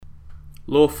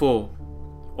Law 4.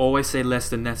 Always say less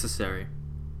than necessary.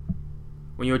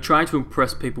 When you are trying to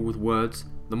impress people with words,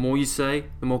 the more you say,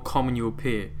 the more common you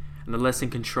appear, and the less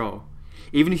in control.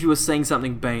 Even if you were saying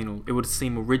something banal, it would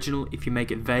seem original if you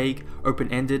make it vague,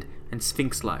 open-ended, and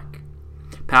sphinx-like.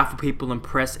 Powerful people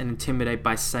impress and intimidate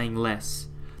by saying less.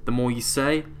 The more you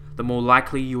say, the more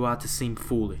likely you are to seem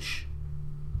foolish.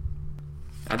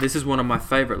 Now, this is one of my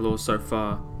favorite laws so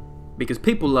far, because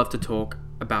people love to talk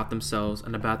about themselves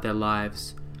and about their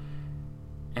lives,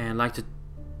 and like to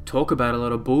talk about a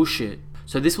lot of bullshit.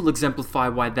 So this will exemplify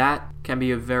why that can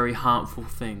be a very harmful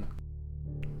thing.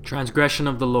 Transgression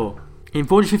of the law. In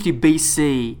 450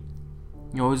 BC,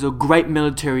 there was a great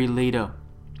military leader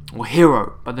or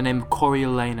hero by the name of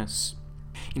Coriolanus.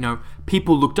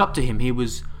 People looked up to him. He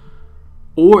was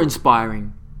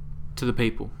awe-inspiring to the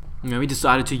people. He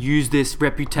decided to use this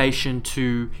reputation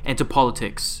to enter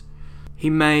politics. He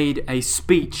made a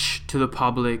speech to the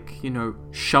public,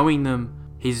 showing them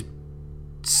his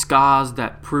scars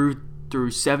that proved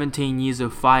through 17 years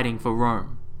of fighting for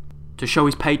Rome, to show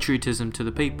his patriotism to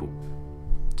the people,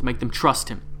 to make them trust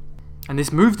him. And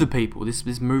this moved the people.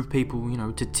 This moved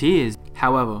people, to tears.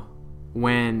 However,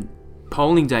 when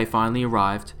polling day finally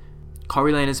arrived,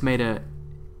 Coriolanus made an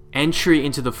entry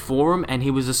into the forum, and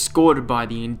he was escorted by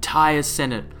the entire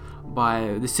Senate,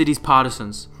 by the city's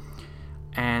partisans,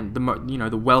 and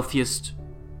the wealthiest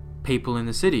people in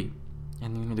the city.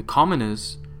 And the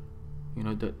commoners,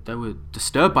 they were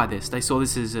disturbed by this. They saw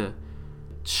this as a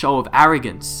show of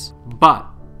arrogance, but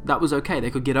that was okay. They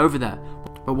could get over that.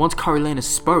 But once Coriolanus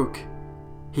spoke,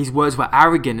 his words were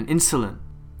arrogant and insolent.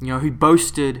 He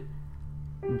boasted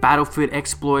battlefield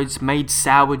exploits, made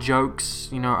sour jokes,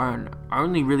 and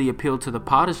only really appealed to the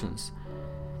partisans.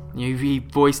 He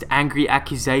voiced angry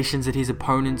accusations at his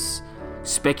opponents,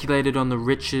 speculated on the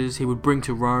riches he would bring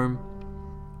to Rome,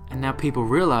 and now people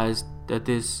realized that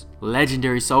this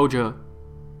legendary soldier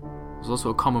was also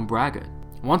a common braggart.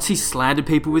 Once he slandered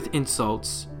people with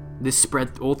insults, this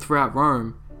spread all throughout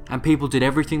Rome, and people did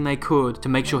everything they could to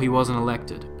make sure he wasn't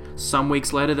elected. Some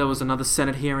weeks later, there was another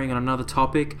Senate hearing on another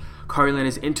topic.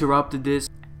 Coriolanus interrupted this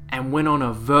and went on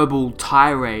a verbal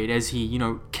tirade as he,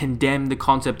 condemned the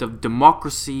concept of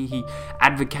democracy. He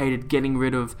advocated getting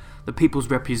rid of the people's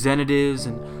representatives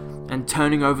and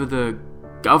turning over the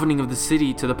governing of the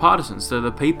city to the partisans, to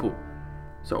the people.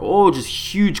 So all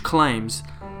just huge claims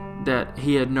that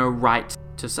he had no right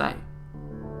to say.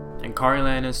 And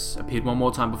Coriolanus appeared one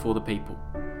more time before the people.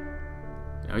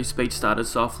 His speech started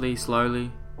softly,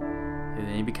 slowly, and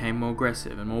then he became more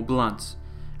aggressive and more blunt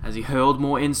as he hurled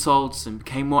more insults and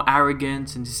became more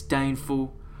arrogant and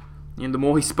disdainful. And the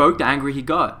more he spoke, the angrier he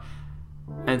got.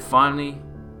 And finally,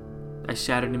 they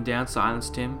shouted him down,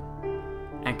 silenced him,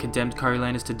 and condemned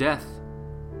Coriolanus to death.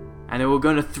 And they were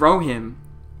going to throw him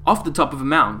off the top of a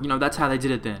mountain. That's how they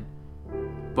did it then.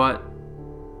 But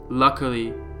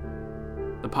luckily,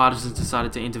 the partisans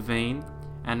decided to intervene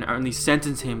and only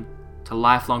sentence him to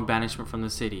lifelong banishment from the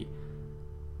city.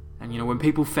 And when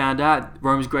people found out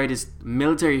Rome's greatest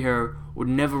military hero would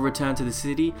never return to the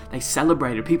city, they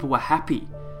celebrated. People were happy.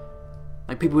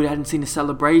 Like people who hadn't seen a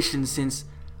celebration since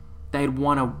they had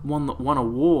won a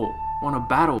war, won a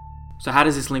battle. So how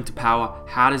does this link to power?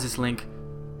 How does this link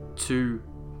to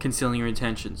concealing your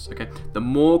intentions? Okay, the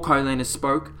more Coriolanus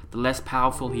spoke, the less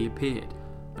powerful he appeared.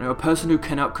 A person who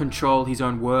cannot control his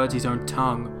own words, his own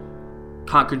tongue,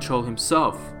 can't control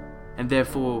himself, and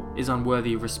therefore is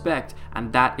unworthy of respect.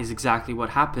 And that is exactly what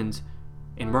happened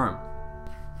in Rome.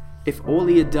 If all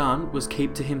he had done was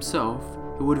keep to himself,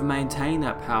 he would have maintained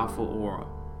that powerful aura.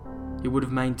 He would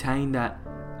have maintained that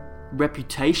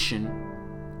reputation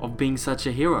of being such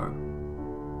a hero.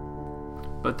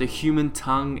 But the human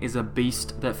tongue is a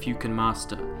beast that few can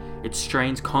master. It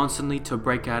strains constantly to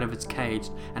break out of its cage,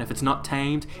 and if it's not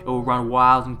tamed, it will run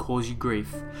wild and cause you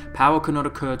grief. Power cannot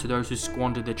occur to those who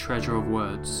squander their treasure of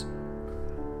words.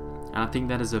 And I think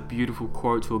that is a beautiful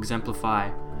quote to exemplify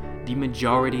the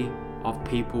majority of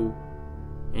people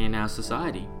in our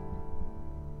society.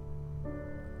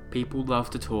 People love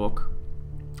to talk.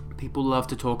 People love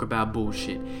to talk about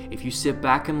bullshit. If you sit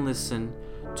back and listen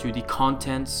to the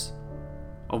contents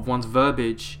of one's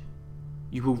verbiage,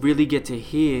 you will really get to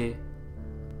hear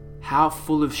how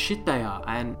full of shit they are,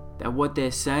 and that what they're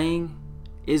saying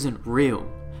isn't real.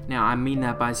 Now, I mean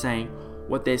that by saying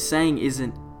what they're saying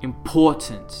isn't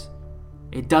important.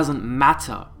 It doesn't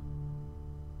matter.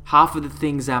 Half of the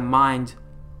things our mind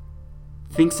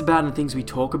thinks about and the things we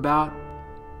talk about,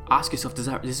 ask yourself, does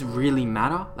this really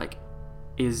matter? Like,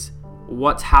 is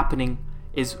what's happening,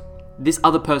 is this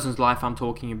other person's life I'm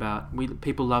talking about?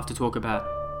 People love to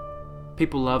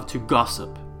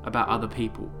gossip about other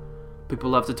people. People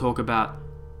love to talk about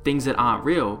things that aren't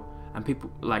real, and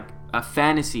people like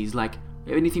fantasies, like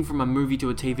anything from a movie to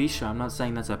a TV show. I'm not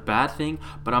saying that's a bad thing,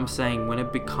 but I'm saying when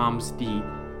it becomes the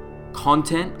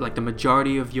content, like the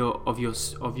majority of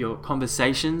your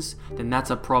conversations, then that's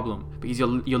a problem, because you're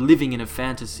living in a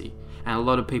fantasy, and a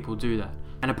lot of people do that.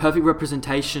 And a perfect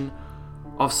representation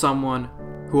of someone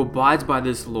who abides by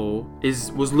this law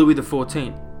was Louis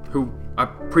XIV, who I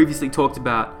previously talked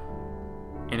about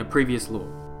in a previous law.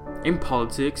 In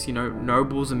politics,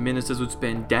 nobles and ministers would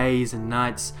spend days and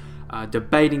nights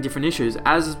debating different issues,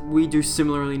 as we do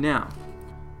similarly now.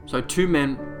 So 2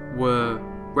 men were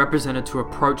represented to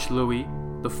approach Louis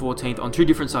XIV on 2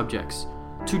 different subjects,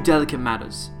 2 delicate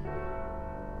matters.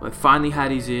 They finally had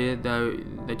his ear.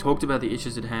 They talked about the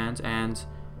issues at hand, and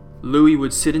Louis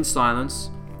would sit in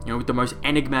silence, with the most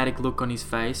enigmatic look on his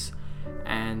face,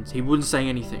 and he wouldn't say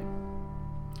anything.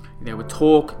 They would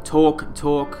talk.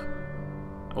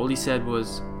 All he said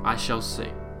was, "I shall see,"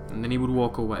 and then he would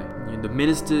walk away. The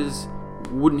ministers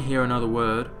wouldn't hear another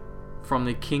word from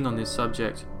the king on this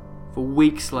subject for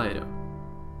weeks later.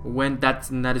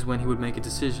 That is when he would make a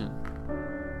decision,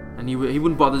 and he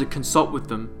wouldn't bother to consult with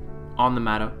them on the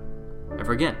matter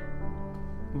ever again.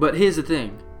 But here's the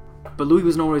thing. But Louis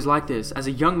was not always like this. As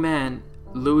a young man,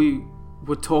 Louis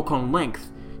would talk on length.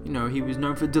 He was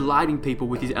known for delighting people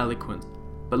with his eloquence.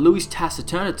 But Louis'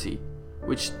 taciturnity,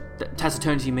 which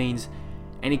taciturnity means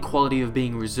any quality of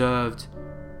being reserved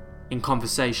in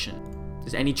conversation.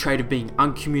 There's any trait of being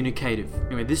uncommunicative.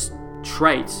 This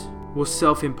trait was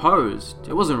self-imposed.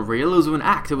 It wasn't real, it was an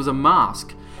act, it was a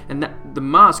mask. And the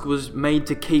mask was made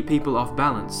to keep people off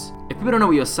balance. If people don't know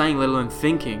what you're saying, let alone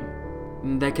thinking,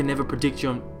 then they can never predict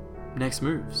your next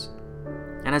moves.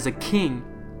 And as a king,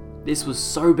 this was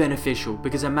so beneficial,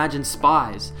 because imagine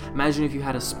spies. Imagine if you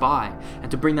had a spy.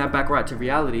 And to bring that back right to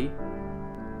reality,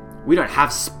 we don't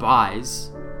have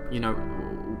spies.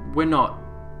 I'm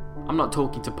not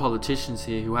talking to politicians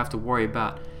here who have to worry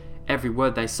about every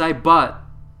word they say, but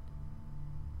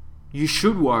you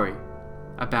should worry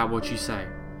about what you say,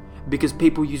 because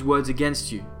people use words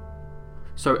against you.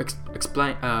 So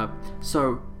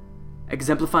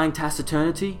exemplifying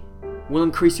taciturnity will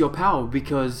increase your power,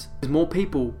 because more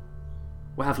people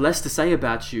will have less to say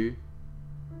about you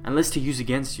and less to use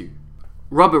against you.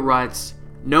 Robert writes,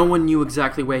 "No one knew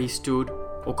exactly where he stood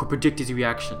or could predict his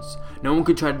reactions. No one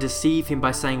could try to deceive him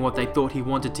by saying what they thought he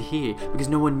wanted to hear, because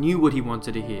no one knew what he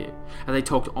wanted to hear. As they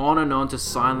talked on and on to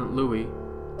silent Louis,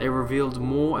 they revealed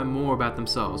more and more about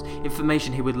themselves,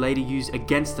 information he would later use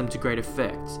against them to great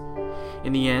effect.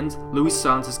 In the end, Louis'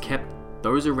 silences kept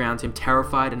those around him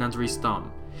terrified and under his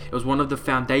thumb. It was one of the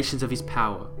foundations of his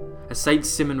power. As Saint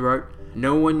Simon wrote,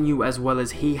 no one knew as well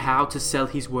as he how to sell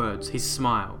his words, his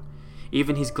smile,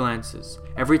 even his glances.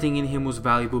 Everything in him was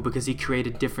valuable because he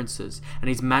created differences, and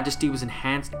his majesty was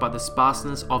enhanced by the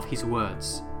sparseness of his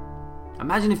words."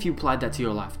 Imagine if you applied that to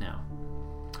your life now.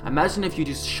 Imagine if you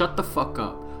just shut the fuck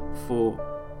up for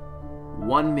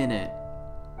 1 minute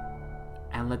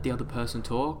and let the other person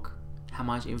talk, how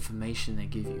much information they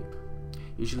give you.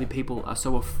 Usually people are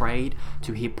so afraid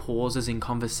to hear pauses in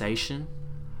conversation.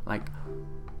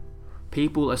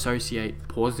 People associate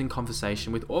pauses in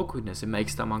conversation with awkwardness. It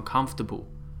makes them uncomfortable.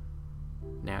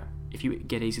 Now, if you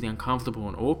get easily uncomfortable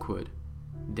and awkward,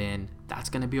 then that's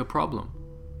going to be a problem.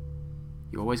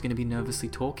 You're always going to be nervously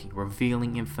talking,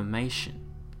 revealing information.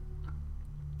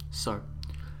 So,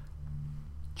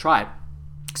 try it.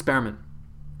 Experiment.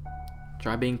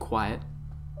 Try being quiet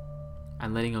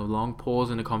and letting a long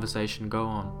pause in a conversation go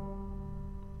on.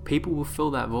 People will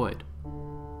fill that void,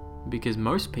 because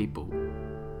most people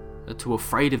are too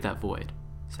afraid of that void,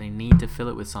 so they need to fill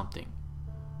it with something.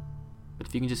 But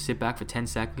if you can just sit back for 10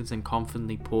 seconds and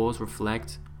confidently pause,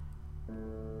 reflect,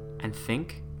 and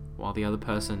think while the other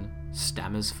person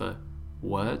stammers for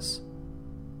words,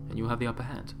 then you'll have the upper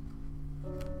hand.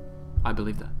 I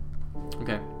believe that.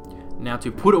 Okay, now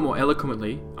to put it more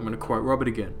eloquently, I'm going to quote Robert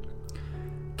again.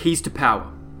 Keys to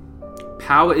power.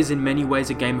 Power is in many ways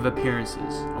a game of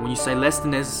appearances, and when you say less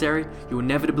than necessary, you will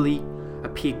inevitably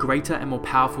appear greater and more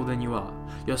powerful than you are.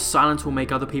 Your silence will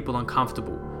make other people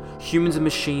uncomfortable. Humans are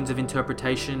machines of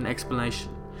interpretation and explanation.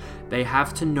 They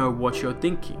have to know what you're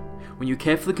thinking. When you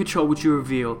carefully control what you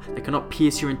reveal, they cannot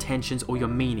pierce your intentions or your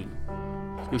meaning.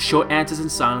 Your short answers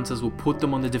and silences will put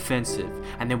them on the defensive,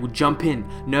 and they will jump in,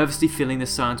 nervously filling the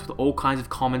silence with all kinds of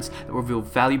comments that reveal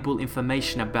valuable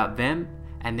information about them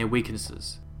and their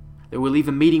weaknesses. They will leave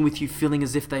a meeting with you feeling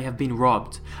as if they have been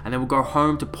robbed, and they will go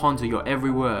home to ponder your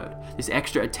every word. This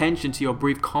extra attention to your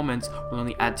brief comments will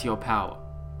only add to your power.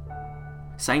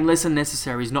 Saying less than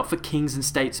necessary is not for kings and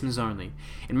statesmen only.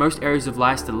 In most areas of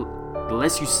life, the The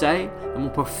less you say, the more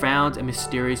profound and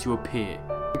mysterious you appear.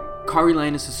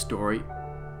 Coriolanus' story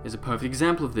is a perfect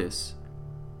example of this.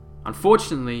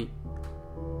 Unfortunately,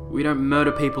 we don't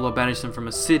murder people or banish them from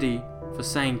a city for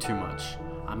saying too much.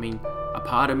 I mean, a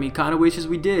part of me kind of wishes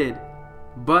we did,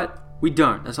 but we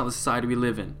don't. That's not the society we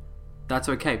live in. That's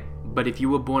okay. But if you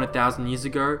were born 1,000 years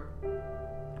ago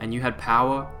and you had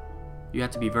power, you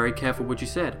had to be very careful what you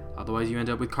said. Otherwise you end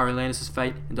up with Coriolanus'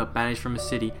 fate, end up banished from a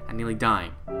city and nearly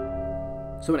dying.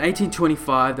 So in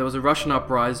 1825 there was a Russian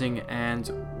uprising and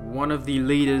one of the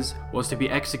leaders was to be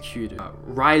executed.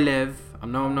 Rylev, I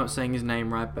know I'm not saying his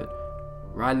name right, but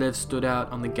Rylev stood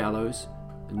out on the gallows.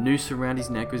 The noose around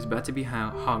his neck was about to be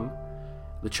hung.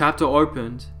 The chapter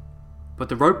opened, but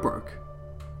the rope broke.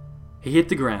 He hit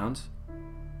the ground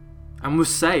and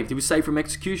was saved. He was saved from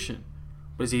execution.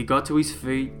 But as he got to his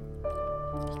feet,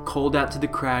 he called out to the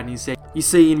crowd and he said, "You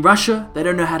see, in Russia, they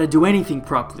don't know how to do anything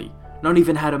properly, not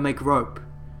even how to make rope."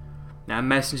 Now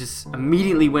messengers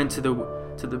immediately went to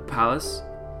the palace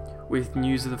with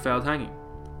news of the failed hanging.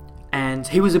 And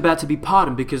he was about to be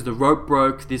pardoned because the rope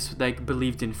broke. They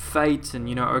believed in fate, and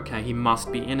okay, he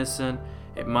must be innocent.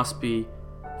 It must be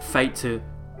fate to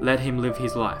let him live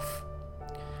his life.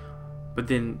 But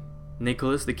then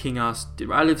Nicholas, the king, asked, "Did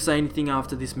Rylev say anything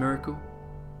after this miracle?"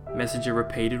 Messenger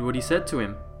repeated what he said to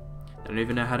him. "They don't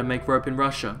even know how to make rope in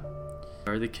Russia."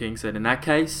 So the king said, "In that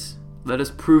case, let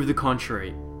us prove the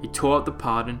contrary." He tore up the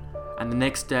pardon, and the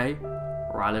next day,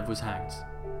 Rylev was hanged.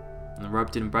 And the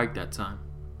rope didn't break that time.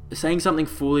 Saying something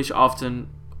foolish often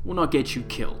will not get you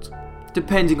killed,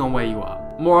 depending on where you are.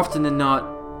 More often than not,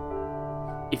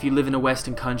 if you live in a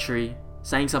Western country,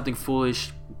 saying something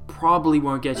foolish probably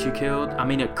won't get you killed. I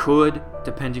mean, it could,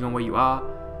 depending on where you are.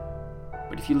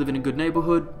 But if you live in a good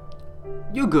neighborhood,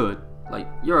 you're good.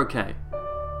 You're okay.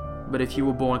 But if you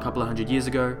were born a couple of 100 years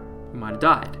ago, you might have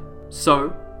died.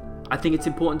 So, I think it's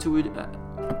important to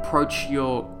approach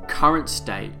your current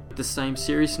state with the same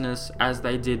seriousness as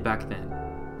they did back then.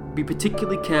 Be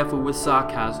particularly careful with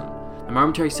sarcasm. The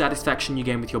momentary satisfaction you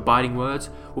gain with your biting words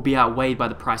will be outweighed by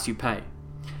the price you pay.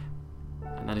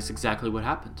 And that is exactly what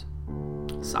happened.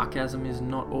 Sarcasm is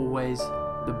not always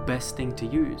the best thing to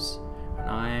use. And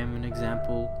I am an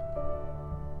example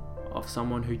of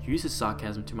someone who uses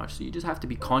sarcasm too much. So you just have to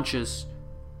be conscious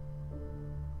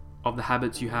of the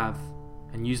habits you have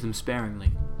and use them sparingly.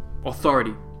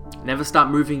 Authority. Never start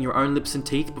moving your own lips and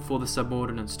teeth before the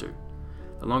subordinates do.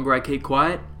 The longer I keep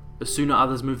quiet, the sooner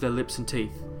others move their lips and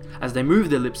teeth. As they move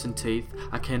their lips and teeth,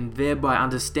 I can thereby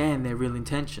understand their real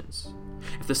intentions.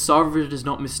 If the sovereign is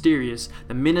not mysterious,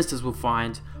 the ministers will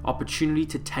find opportunity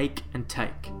to take and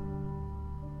take.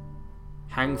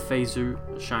 Hang Feizu,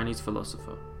 a Chinese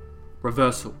philosopher.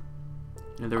 Reversal.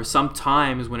 There are some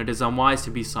times when it is unwise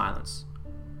to be silenced.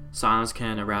 Silence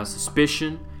can arouse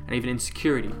suspicion and even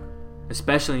insecurity,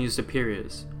 especially in your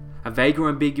superiors. A vague or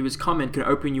ambiguous comment can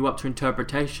open you up to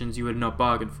interpretations you had not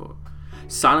bargained for.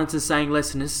 Silence and saying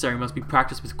less than necessary must be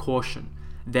practiced with caution,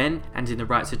 then and in the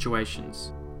right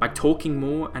situations. By talking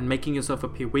more and making yourself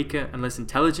appear weaker and less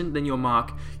intelligent than your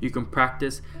mark, you can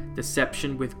practice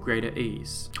deception with greater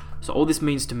ease. So all this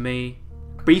means to me,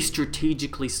 be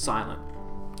strategically silent.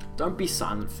 Don't be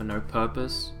silent for no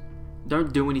purpose.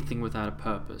 Don't do anything without a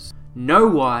purpose. Know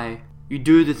why you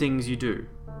do the things you do.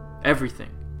 Everything.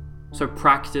 So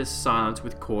practice silence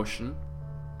with caution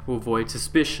to avoid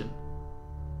suspicion.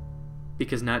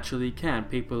 Because naturally you can.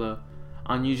 People are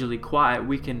unusually quiet.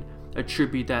 We can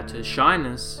attribute that to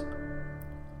shyness,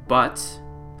 but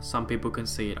some people can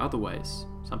see it other ways.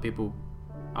 Some people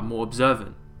are more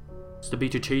observant. So be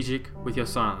strategic with your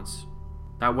silence.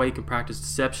 That way you can practice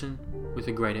deception with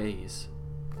a greater ease.